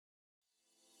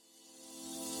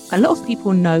A lot of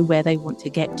people know where they want to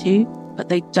get to, but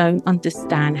they don't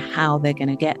understand how they're going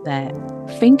to get there.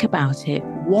 Think about it.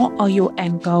 What are your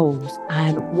end goals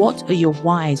and what are your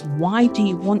whys? Why do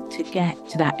you want to get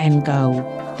to that end goal?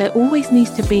 There always needs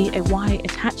to be a why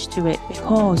attached to it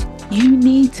because you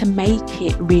need to make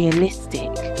it realistic.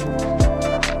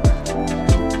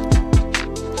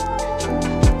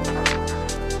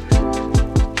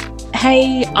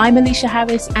 Hey, I'm Alicia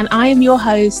Harris and I am your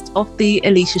host of The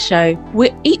Alicia Show,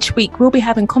 where each week we'll be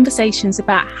having conversations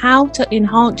about how to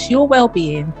enhance your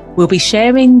well-being. We'll be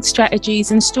sharing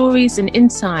strategies and stories and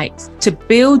insights to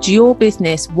build your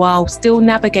business while still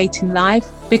navigating life,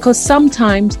 because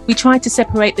sometimes we try to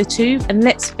separate the two, and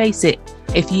let's face it,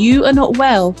 if you are not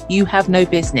well, you have no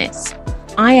business.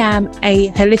 I am a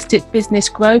holistic business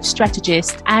growth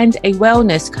strategist and a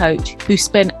wellness coach who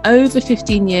spent over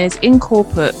 15 years in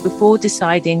corporate before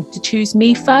deciding to choose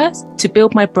me first to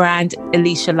build my brand,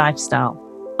 Alicia Lifestyle.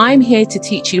 I'm here to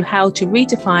teach you how to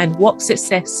redefine what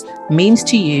success means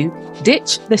to you,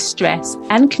 ditch the stress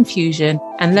and confusion,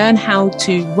 and learn how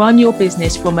to run your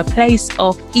business from a place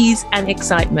of ease and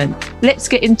excitement. Let's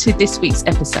get into this week's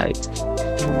episode.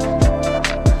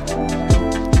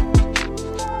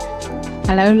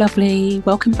 Hello, lovely.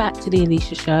 Welcome back to The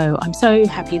Alicia Show. I'm so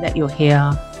happy that you're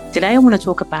here. Today, I want to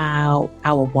talk about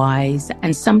our whys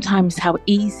and sometimes how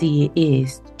easy it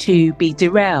is to be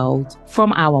derailed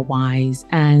from our whys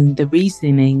and the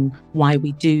reasoning why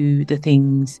we do the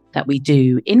things that we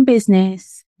do in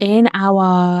business, in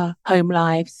our home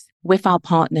lives, with our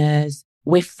partners,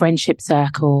 with friendship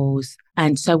circles,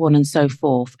 and so on and so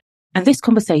forth. And this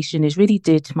conversation is really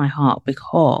dear to my heart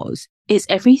because it's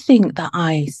everything that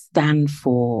I stand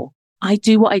for. I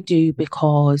do what I do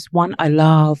because, one, I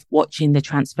love watching the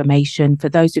transformation. For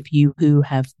those of you who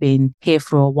have been here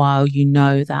for a while, you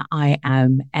know that I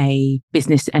am a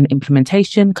business and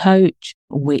implementation coach,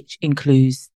 which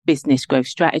includes business growth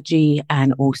strategy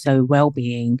and also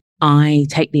well-being. I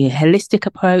take the holistic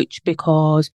approach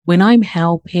because when I'm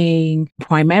helping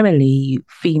primarily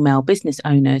female business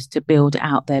owners to build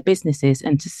out their businesses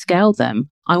and to scale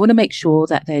them, I want to make sure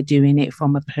that they're doing it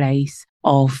from a place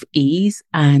of ease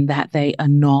and that they are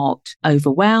not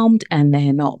overwhelmed and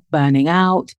they're not burning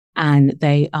out, and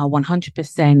they are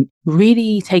 100%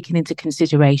 really taking into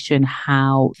consideration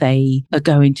how they are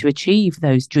going to achieve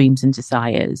those dreams and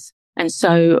desires. And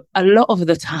so a lot of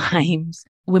the times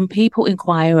when people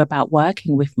inquire about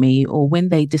working with me or when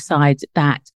they decide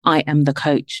that I am the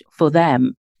coach for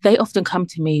them, they often come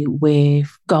to me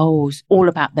with goals all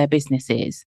about their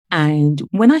businesses. And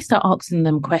when I start asking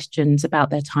them questions about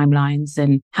their timelines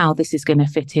and how this is going to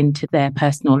fit into their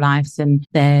personal lives and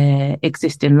their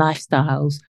existing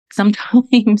lifestyles,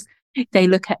 sometimes they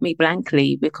look at me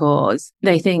blankly because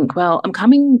they think, well, I'm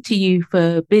coming to you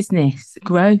for business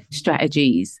growth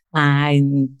strategies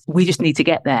and we just need to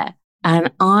get there.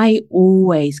 And I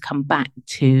always come back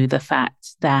to the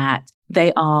fact that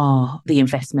they are the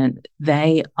investment.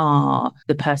 They are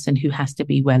the person who has to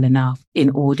be well enough in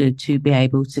order to be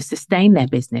able to sustain their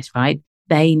business, right?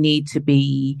 They need to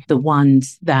be the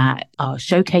ones that are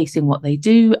showcasing what they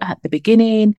do at the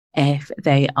beginning if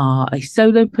they are a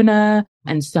solopreneur.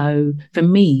 And so for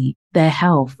me, their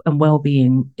health and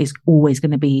well-being is always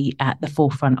going to be at the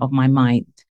forefront of my mind.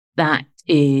 That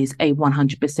is a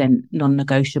 100%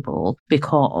 non-negotiable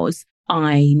because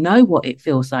I know what it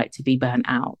feels like to be burnt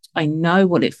out. I know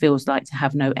what it feels like to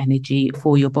have no energy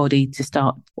for your body to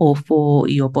start or for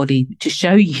your body to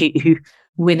show you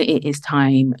when it is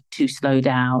time to slow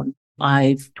down.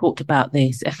 I've talked about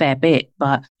this a fair bit,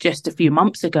 but just a few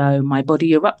months ago, my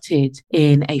body erupted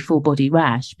in a full body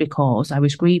rash because I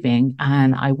was grieving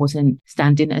and I wasn't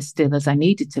standing as still as I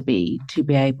needed to be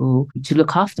able to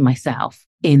look after myself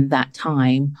in that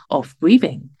time of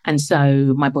grieving. And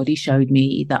so my body showed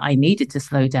me that I needed to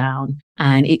slow down,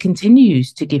 and it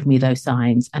continues to give me those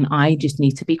signs. And I just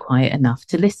need to be quiet enough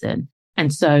to listen.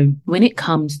 And so when it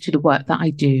comes to the work that I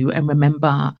do, and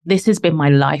remember, this has been my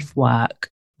life work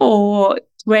for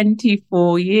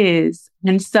 24 years.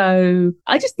 And so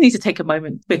I just need to take a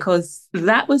moment because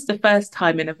that was the first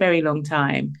time in a very long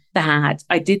time that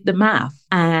I did the math.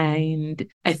 And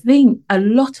I think a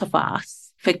lot of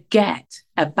us forget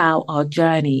about our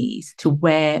journeys to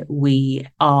where we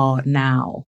are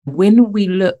now. When we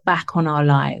look back on our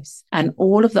lives and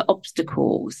all of the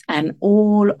obstacles and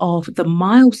all of the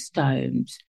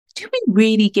milestones, do we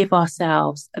really give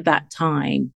ourselves that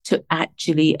time to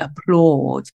actually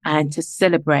applaud and to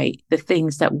celebrate the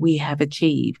things that we have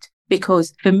achieved?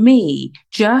 Because for me,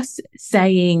 just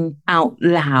saying out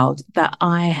loud that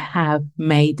I have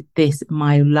made this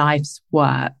my life's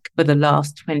work for the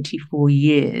last 24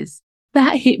 years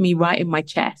that hit me right in my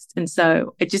chest. And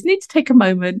so I just need to take a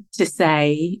moment to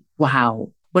say,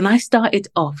 wow, when I started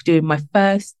off doing my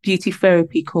first beauty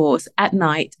therapy course at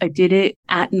night, I did it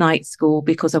at night school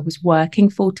because I was working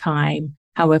full time.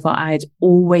 However, I had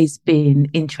always been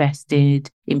interested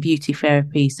in beauty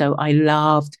therapy. So I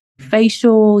loved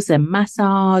facials and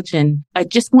massage. And I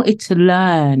just wanted to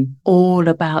learn all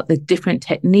about the different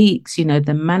techniques, you know,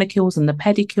 the manicures and the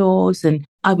pedicures. And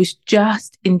I was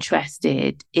just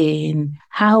interested in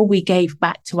how we gave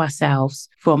back to ourselves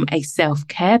from a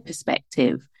self-care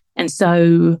perspective. And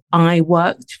so I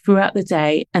worked throughout the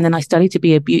day and then I studied to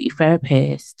be a beauty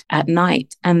therapist at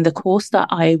night. And the course that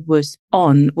I was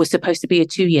on was supposed to be a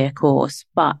 2-year course,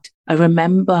 but I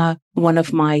remember one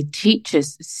of my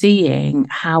teachers seeing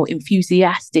how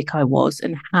enthusiastic I was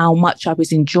and how much I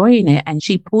was enjoying it. And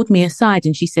she pulled me aside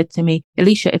and she said to me,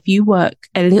 Alicia, if you work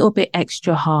a little bit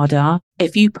extra harder,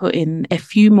 if you put in a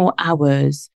few more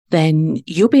hours, then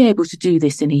you'll be able to do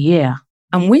this in a year.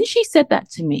 And when she said that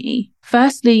to me,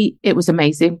 firstly, it was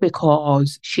amazing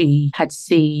because she had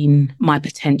seen my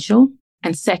potential.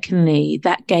 And secondly,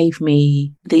 that gave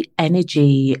me the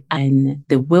energy and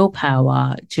the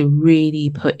willpower to really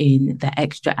put in the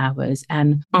extra hours.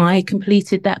 And I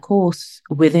completed that course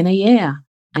within a year.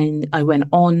 And I went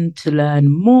on to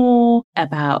learn more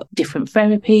about different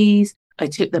therapies. I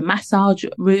took the massage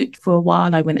route for a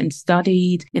while. I went and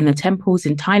studied in the temples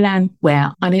in Thailand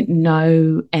where I didn't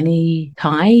know any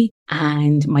Thai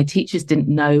and my teachers didn't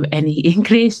know any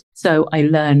English. So I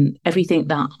learned everything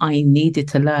that I needed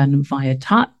to learn via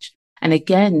touch. And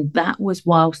again, that was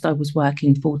whilst I was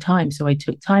working full time. So I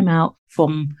took time out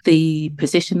from the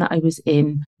position that I was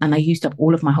in and I used up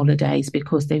all of my holidays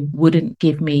because they wouldn't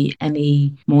give me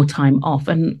any more time off.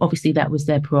 And obviously that was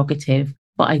their prerogative.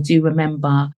 But I do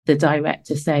remember the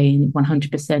director saying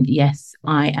 100%, yes,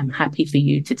 I am happy for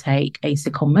you to take a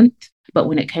secondment. But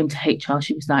when it came to HR,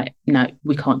 she was like, no,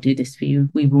 we can't do this for you.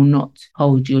 We will not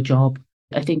hold your job.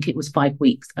 I think it was 5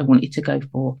 weeks I wanted to go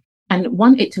for. And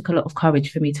one, it took a lot of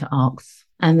courage for me to ask.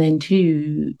 And then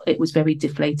two, it was very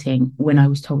deflating when I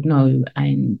was told no.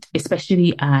 And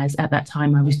especially as at that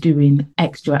time I was doing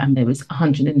extra and there was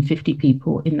 150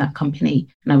 people in that company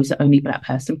and I was the only Black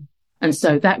person. And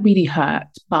so that really hurt,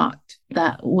 but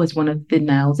that was one of the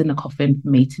nails in the coffin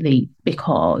for me to leave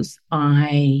because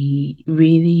I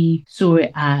really saw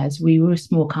it as we were a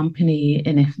small company.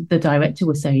 And if the director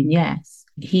was saying yes,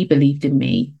 he believed in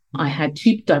me. I had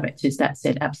 2 directors that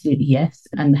said absolutely yes,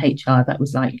 and the HR that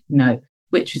was like, no,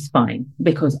 which was fine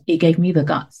because it gave me the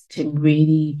guts to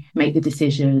really make the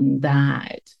decision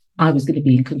that I was going to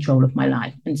be in control of my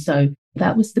life. And so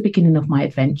that was the beginning of my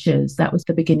adventures. That was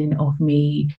the beginning of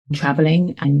me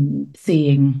traveling and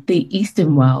seeing the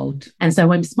Eastern world. And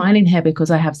so I'm smiling here because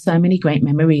I have so many great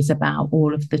memories about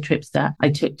all of the trips that I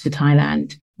took to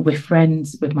Thailand with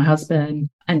friends, with my husband,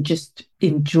 and just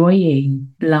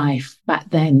enjoying life. Back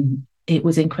then, it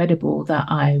was incredible that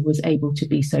I was able to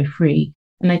be so free.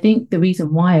 And I think the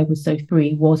reason why I was so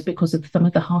free was because of some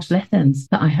of the harsh lessons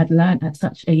that I had learned at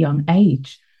such a young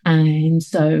age. And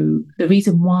so the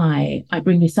reason why I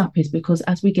bring this up is because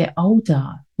as we get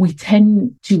older, we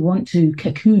tend to want to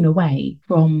cocoon away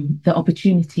from the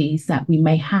opportunities that we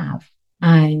may have.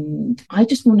 And I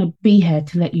just want to be here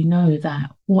to let you know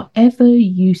that whatever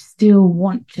you still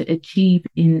want to achieve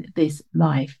in this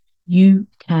life, you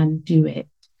can do it.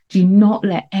 Do not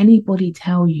let anybody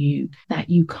tell you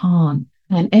that you can't.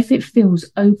 And if it feels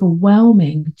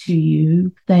overwhelming to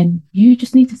you, then you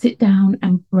just need to sit down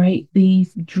and break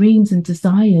these dreams and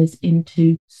desires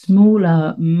into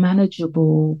smaller,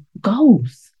 manageable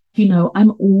goals. You know,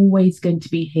 I'm always going to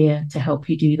be here to help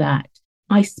you do that.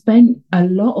 I spent a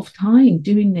lot of time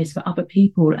doing this for other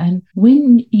people. And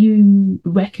when you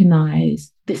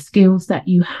recognize the skills that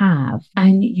you have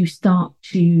and you start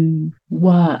to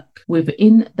work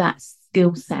within that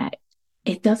skill set,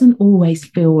 it doesn't always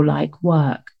feel like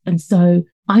work. And so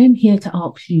I am here to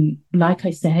ask you, like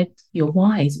I said, your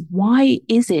whys. Why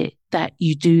is it that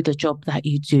you do the job that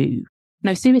you do?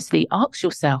 No, seriously, ask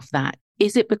yourself that.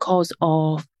 Is it because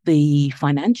of the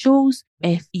financials?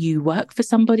 If you work for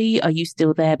somebody, are you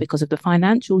still there because of the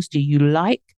financials? Do you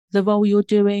like the role you're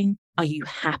doing? Are you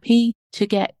happy to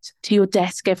get to your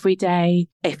desk every day?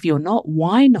 If you're not,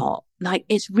 why not? Like,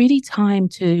 it's really time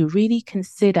to really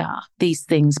consider these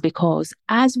things because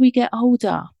as we get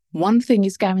older, one thing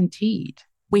is guaranteed.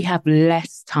 We have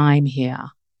less time here.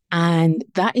 And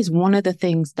that is one of the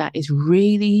things that is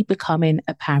really becoming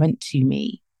apparent to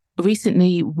me.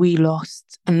 Recently, we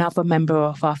lost another member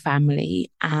of our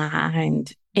family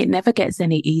and it never gets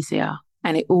any easier.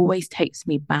 And it always takes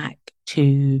me back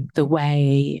to the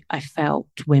way I felt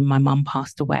when my mum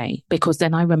passed away, because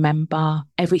then I remember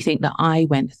everything that I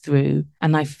went through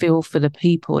and I feel for the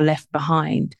people left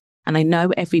behind. And I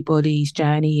know everybody's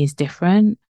journey is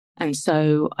different. And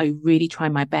so I really try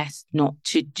my best not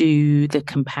to do the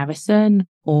comparison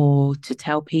or to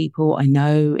tell people I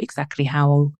know exactly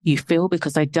how you feel,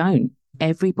 because I don't.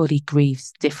 Everybody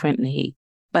grieves differently.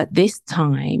 But this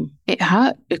time it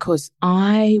hurt because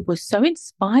I was so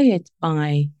inspired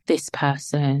by this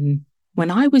person.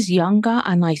 When I was younger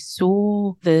and I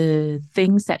saw the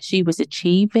things that she was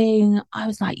achieving, I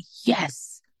was like,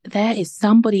 yes, there is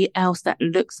somebody else that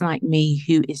looks like me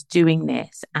who is doing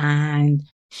this. And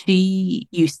she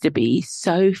used to be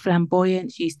so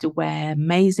flamboyant. She used to wear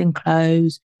amazing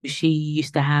clothes. She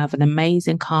used to have an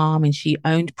amazing car and she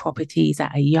owned properties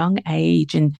at a young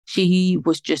age. And she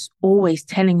was just always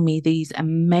telling me these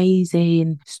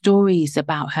amazing stories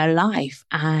about her life.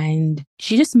 And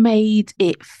she just made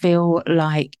it feel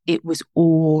like it was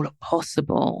all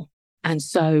possible. And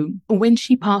so when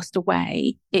she passed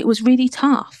away, it was really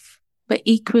tough. But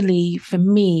equally for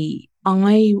me,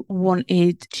 I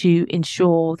wanted to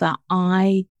ensure that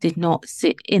I did not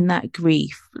sit in that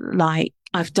grief like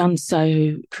I've done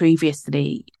so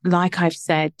previously. Like I've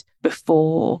said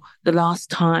before, the last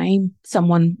time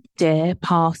someone dear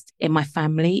passed in my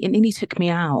family, it nearly took me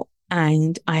out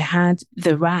and I had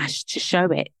the rash to show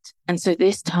it. And so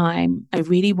this time I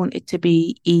really wanted to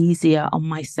be easier on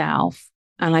myself.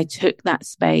 And I took that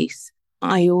space.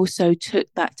 I also took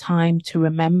that time to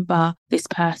remember this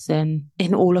person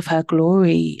in all of her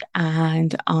glory.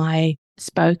 And I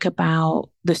spoke about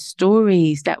the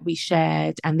stories that we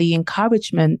shared and the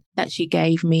encouragement that she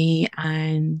gave me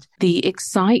and the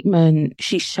excitement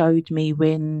she showed me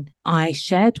when I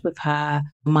shared with her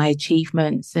my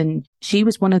achievements. And she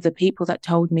was one of the people that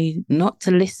told me not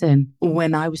to listen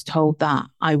when I was told that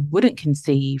I wouldn't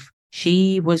conceive.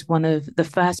 She was one of the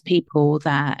first people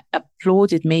that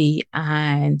applauded me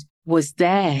and was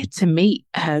there to meet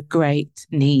her great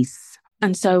niece.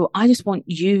 And so I just want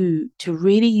you to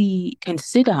really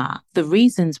consider the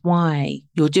reasons why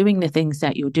you're doing the things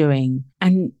that you're doing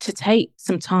and to take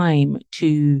some time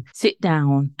to sit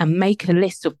down and make a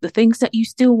list of the things that you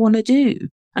still want to do.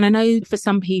 And I know for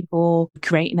some people,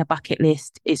 creating a bucket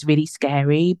list is really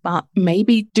scary, but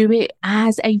maybe do it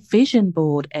as a vision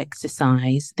board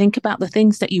exercise. Think about the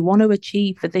things that you want to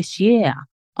achieve for this year.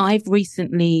 I've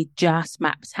recently just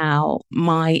mapped out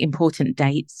my important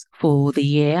dates for the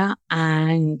year,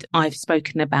 and I've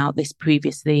spoken about this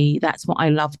previously. That's what I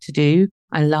love to do.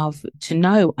 I love to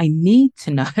know. I need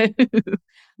to know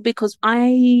because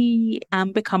I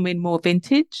am becoming more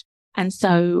vintage. And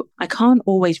so I can't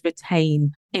always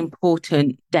retain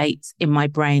important dates in my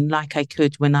brain like I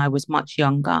could when I was much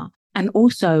younger. And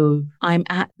also I'm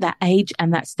at that age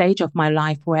and that stage of my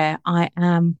life where I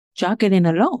am juggling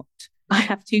a lot. I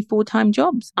have 2 full-time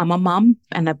jobs. I'm a mum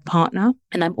and a partner,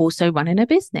 and I'm also running a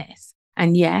business.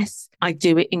 And yes, I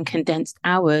do it in condensed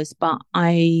hours, but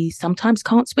I sometimes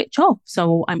can't switch off.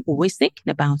 So I'm always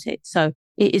thinking about it. So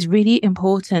it is really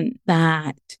important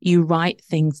that you write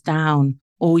things down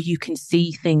or you can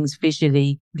see things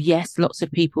visually. Yes, lots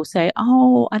of people say,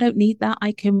 oh, I don't need that.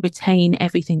 I can retain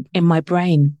everything in my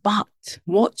brain. But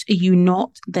what are you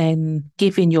not then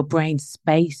giving your brain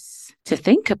space to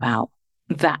think about?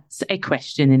 That's a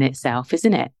question in itself,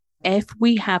 isn't it? If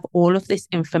we have all of this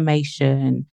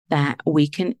information that we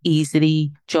can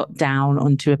easily jot down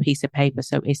onto a piece of paper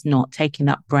so it's not taking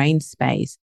up brain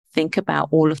space, think about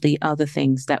all of the other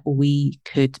things that we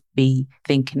could be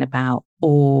thinking about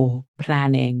or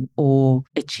planning or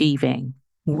achieving.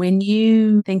 When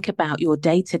you think about your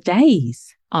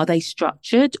day-to-days, are they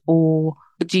structured or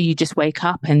do you just wake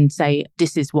up and say,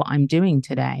 this is what I'm doing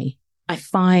today? I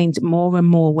find more and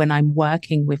more when I'm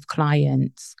working with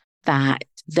clients that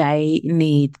they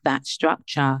need that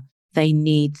structure. They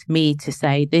need me to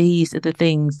say, these are the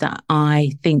things that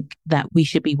I think that we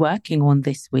should be working on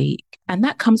this week. And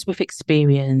that comes with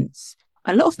experience.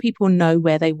 A lot of people know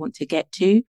where they want to get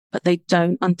to, but they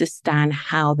don't understand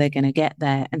how they're going to get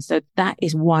there. And so that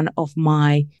is one of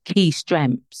my key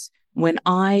strengths. When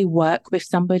I work with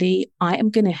somebody, I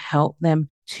am going to help them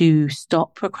to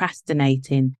stop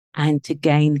procrastinating and to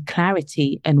gain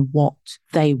clarity in what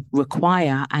they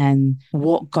require and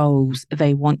what goals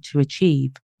they want to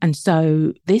achieve. And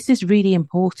so this is really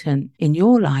important in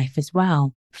your life as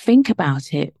well. Think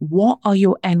about it. What are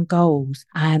your end goals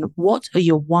and what are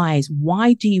your whys?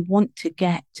 Why do you want to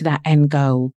get to that end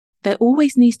goal? There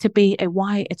always needs to be a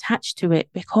why attached to it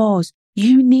because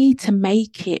you need to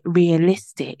make it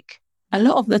realistic. A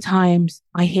lot of the times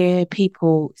I hear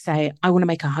people say, I want to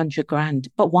make 100 grand,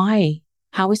 but why?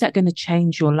 How is that going to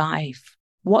change your life?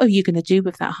 What are you going to do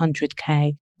with that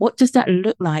 100K? What does that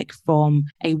look like from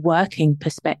a working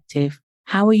perspective?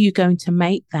 How are you going to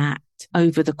make that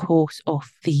over the course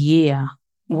of the year?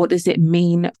 What does it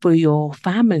mean for your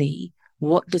family?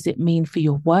 What does it mean for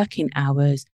your working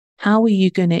hours? How are you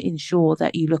going to ensure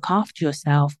that you look after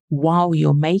yourself while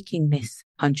you're making this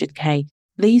 100K?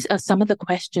 These are some of the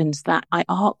questions that I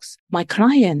ask my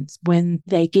clients when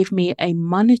they give me a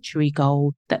monetary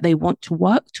goal that they want to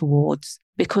work towards,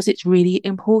 because it's really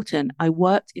important. I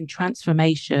worked in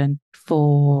transformation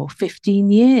for 15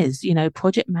 years.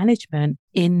 Project management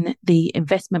in the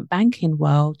investment banking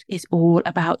world is all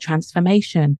about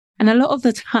transformation. And a lot of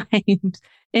the times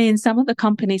in some of the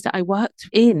companies that I worked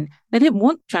in, they didn't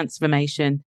want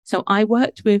transformation. So I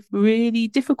worked with really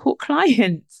difficult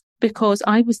clients because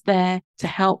I was there to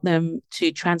help them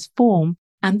to transform,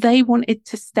 and they wanted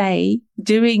to stay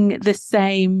doing the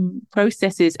same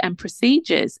processes and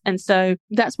procedures. And so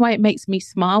that's why it makes me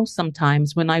smile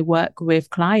sometimes when I work with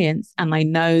clients and I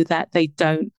know that they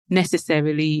don't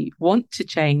necessarily want to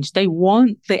change. They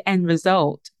want the end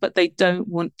result, but they don't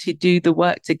want to do the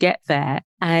work to get there.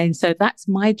 And so that's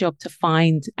my job, to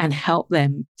find and help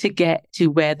them to get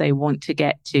to where they want to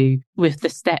get to with the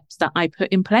steps that I put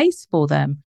in place for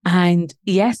them. And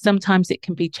yes, sometimes it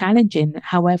can be challenging.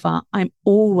 However, I'm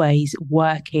always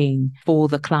working for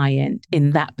the client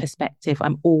in that perspective.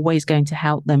 I'm always going to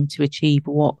help them to achieve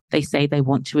what they say they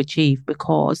want to achieve,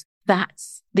 because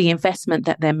that's the investment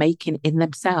that they're making in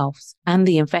themselves and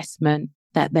the investment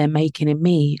that they're making in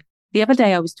me. The other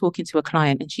day I was talking to a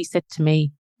client and she said to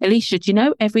me, Alicia, do you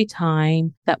know, every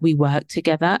time that we work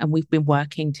together, and we've been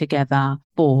working together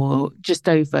for just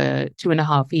over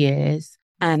 2.5 years,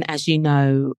 and as you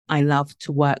know, I love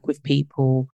to work with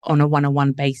people on a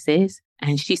one-on-one basis.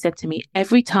 And she said to me,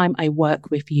 every time I work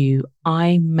with you,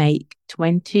 I make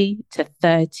 20 to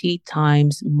 30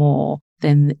 times more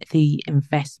than the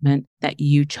investment that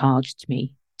you charged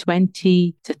me.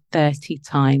 20 to 30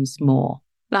 times more.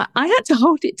 Like, I had to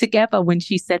hold it together when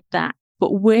she said that.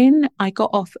 But when I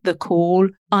got off the call,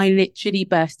 I literally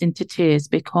burst into tears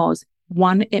because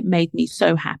one, it made me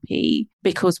so happy,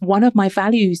 because one of my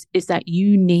values is that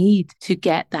you need to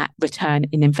get that return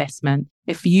in investment.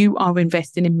 If you are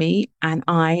investing in me, and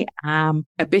I am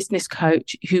a business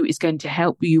coach who is going to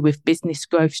help you with business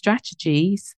growth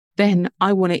strategies, then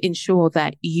I want to ensure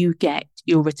that you get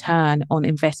your return on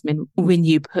investment when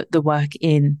you put the work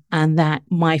in, and that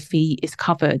my fee is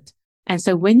covered. And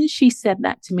so when she said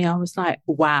that to me, I was like,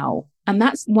 wow. And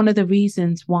that's one of the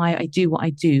reasons why I do what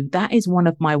I do. That is one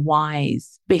of my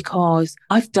whys, because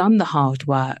I've done the hard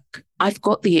work. I've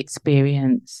got the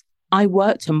experience. I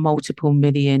worked on multiple £1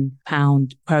 million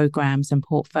programs and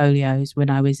portfolios when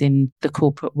I was in the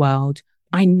corporate world.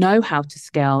 I know how to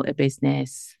scale a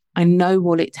business. I know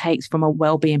what it takes from a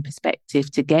well-being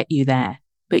perspective to get you there.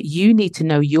 But you need to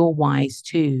know your whys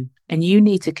too. And you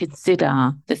need to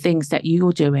consider the things that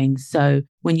you're doing. So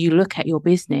when you look at your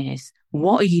business,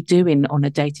 what are you doing on a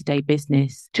day-to-day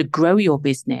business to grow your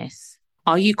business?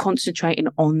 Are you concentrating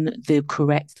on the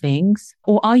correct things,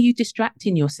 or are you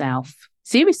distracting yourself?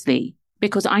 Seriously,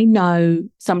 because I know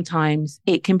sometimes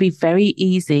it can be very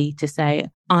easy to say,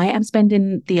 I am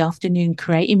spending the afternoon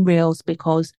creating reels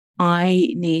because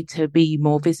I need to be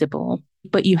more visible.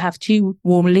 But you have 2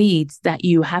 warm leads that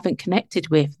you haven't connected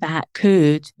with that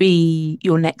could be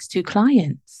your next 2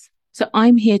 clients. So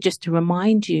I'm here just to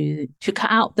remind you to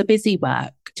cut out the busy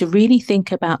work, to really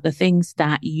think about the things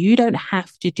that you don't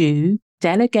have to do,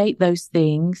 delegate those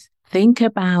things, think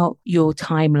about your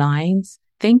timelines,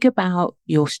 think about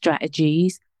your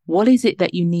strategies. What is it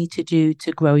that you need to do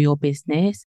to grow your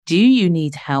business? Do you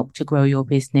need help to grow your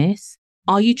business?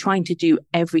 Are you trying to do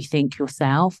everything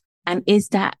yourself? And is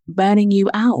that burning you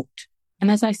out?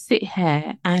 And as I sit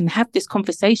here and have this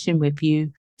conversation with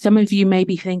you, some of you may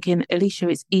be thinking, Alicia,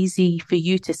 it's easy for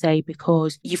you to say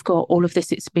because you've got all of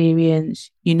this experience,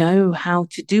 you know how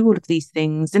to do all of these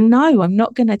things. And no, I'm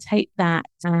not going to take that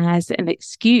as an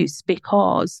excuse,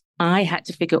 because I had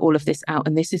to figure all of this out.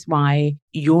 And this is why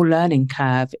your learning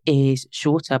curve is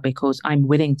shorter, because I'm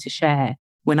willing to share.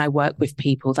 When I work with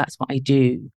people, that's what I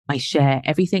do. I share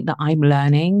everything that I'm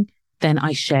learning. Then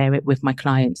I share it with my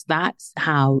clients. That's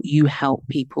how you help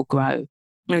people grow.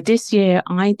 Now, this year,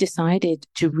 I decided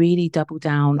to really double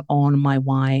down on my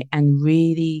why and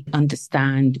really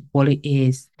understand what it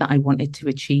is that I wanted to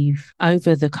achieve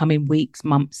over the coming weeks,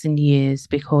 months, and years,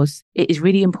 because it is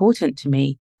really important to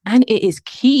me. And it is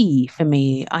key for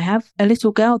me. I have a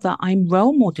little girl that I'm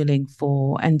role modeling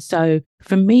for. And so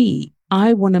for me,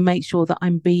 I want to make sure that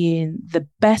I'm being the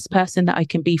best person that I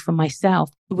can be for myself,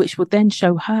 which will then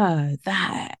show her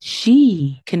that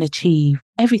she can achieve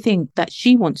everything that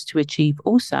she wants to achieve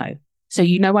also. So,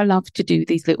 I love to do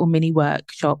these little mini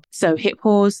workshops. So hit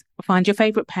pause, find your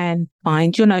favorite pen,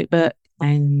 find your notebook,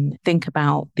 and think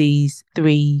about these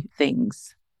 3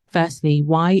 things. Firstly,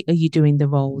 why are you doing the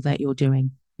role that you're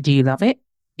doing? Do you love it?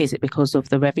 Is it because of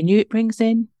the revenue it brings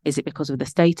in? Is it because of the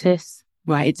status?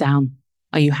 Write it down.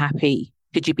 Are you happy?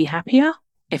 Could you be happier?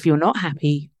 If you're not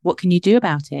happy, what can you do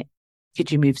about it?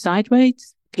 Could you move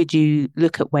sideways? Could you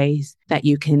look at ways that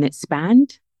you can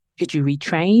expand? Could you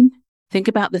retrain? Think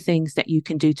about the things that you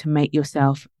can do to make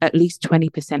yourself at least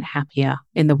 20% happier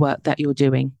in the work that you're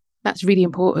doing. That's really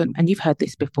important. And you've heard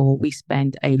this before. We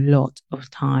spend a lot of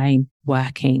time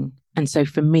working. And so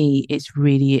for me, it's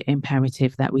really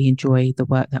imperative that we enjoy the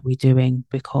work that we're doing,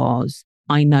 because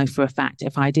I know for a fact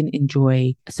if I didn't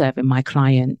enjoy serving my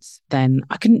clients, then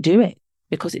I couldn't do it,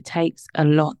 because it takes a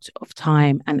lot of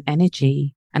time and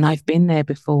energy. And I've been there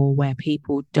before where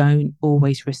people don't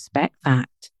always respect that.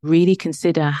 Really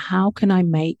consider, how can I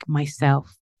make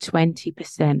myself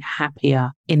 20%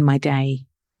 happier in my day?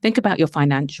 Think about your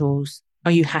financials.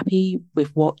 Are you happy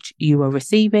with what you are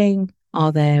receiving?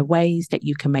 Are there ways that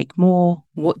you can make more?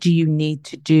 What do you need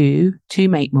to do to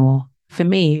make more? For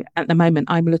me, at the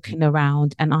moment, I'm looking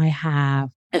around and I have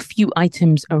a few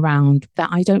items around that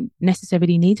I don't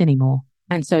necessarily need anymore.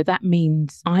 And so that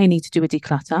means I need to do a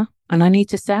declutter and I need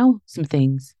to sell some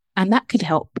things. And that could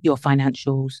help your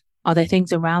financials. Are there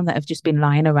things around that have just been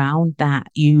lying around that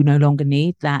you no longer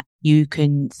need, that you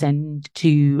can send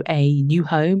to a new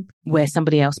home where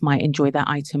somebody else might enjoy that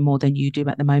item more than you do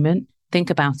at the moment? Think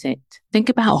about it. Think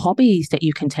about hobbies that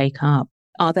you can take up.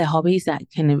 Are there hobbies that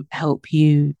can help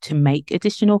you to make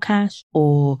additional cash,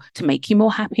 or to make you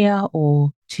more happier,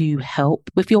 or to help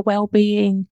with your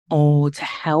well-being, or to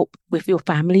help with your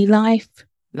family life?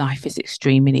 Life is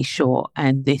extremely short,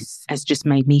 and this has just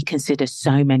made me consider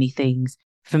so many things.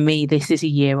 For me, this is a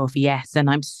year of yes, and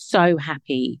I'm so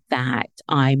happy that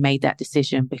I made that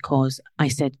decision, because I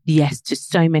said yes to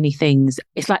so many things.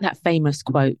 It's like that famous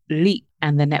quote, leap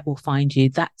and the net will find you.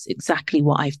 That's exactly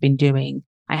what I've been doing.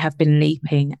 I have been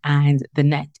leaping and the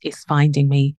net is finding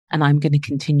me, and I'm going to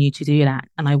continue to do that.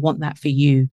 And I want that for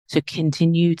you. So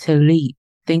continue to leap.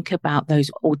 Think about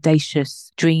those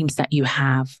audacious dreams that you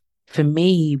have. For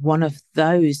me, one of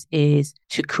those is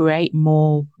to create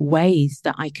more ways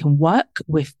that I can work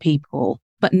with people,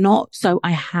 but not so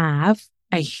I have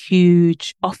a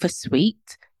huge offer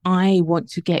suite. I want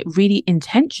to get really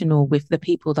intentional with the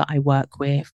people that I work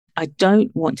with. I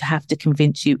don't want to have to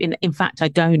convince you. In fact, I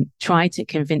don't try to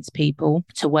convince people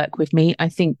to work with me. I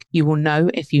think you will know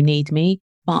if you need me.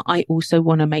 But I also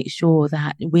want to make sure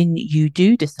that when you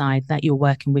do decide that you're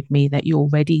working with me, that you're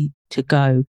ready to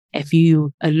go. If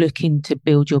you are looking to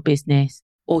build your business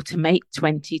or to make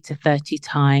 20 to 30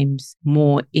 times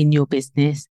more in your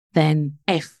business, then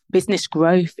if business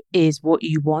growth is what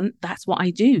you want, that's what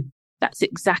I do. That's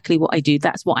exactly what I do.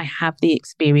 That's what I have the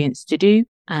experience to do.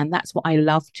 And that's what I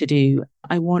love to do.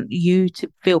 I want you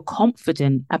to feel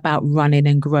confident about running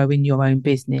and growing your own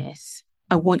business.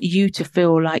 I want you to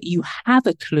feel like you have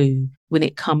a clue when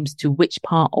it comes to which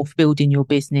part of building your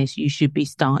business you should be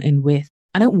starting with.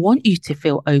 I don't want you to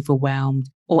feel overwhelmed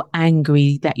or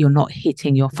angry that you're not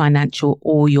hitting your financial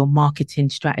or your marketing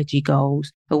strategy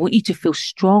goals. I want you to feel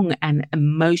strong and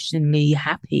emotionally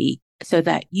happy so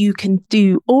that you can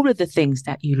do all of the things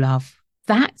that you love.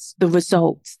 That's the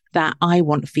results that I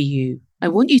want for you. I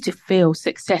want you to feel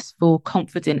successful,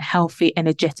 confident, healthy,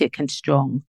 energetic, and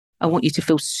strong. I want you to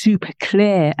feel super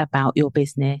clear about your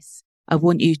business. I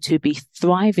want you to be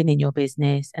thriving in your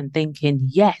business and thinking,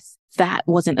 yes, that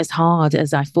wasn't as hard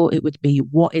as I thought it would be.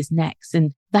 What is next?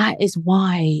 And that is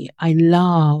why I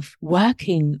love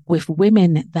working with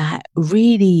women that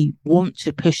really want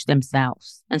to push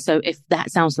themselves. And so if that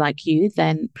sounds like you,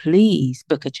 then please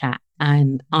book a chat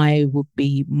and I will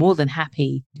be more than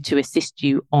happy to assist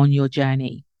you on your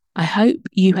journey. I hope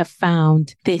you have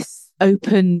found this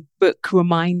open book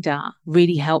reminder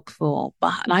really helpful.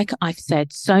 But like I've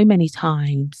said so many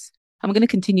times, I'm going to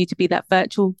continue to be that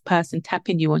virtual person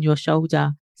tapping you on your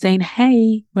shoulder, saying,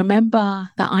 hey, remember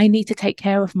that I need to take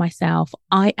care of myself.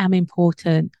 I am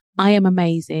important. I am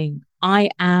amazing.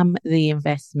 I am the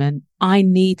investment. I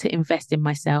need to invest in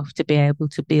myself to be able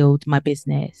to build my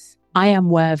business. I am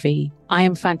worthy. I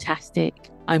am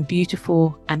fantastic. I'm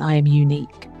beautiful and I am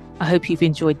unique. I hope you've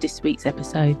enjoyed this week's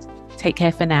episode. Take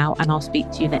care for now, and I'll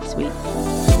speak to you next week.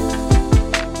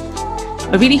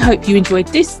 I really hope you enjoyed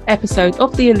this episode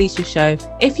of The Alicia Show.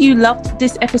 If you loved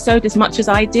this episode as much as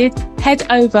I did, Head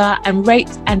over and rate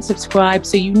and subscribe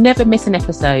so you never miss an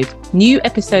episode. New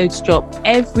episodes drop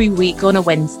every week on a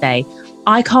Wednesday.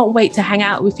 I can't wait to hang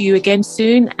out with you again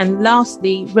soon. And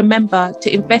lastly, remember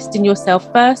to invest in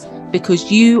yourself first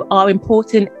because you are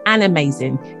important and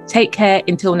amazing. Take care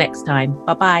until next time.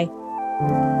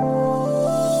 Bye-bye.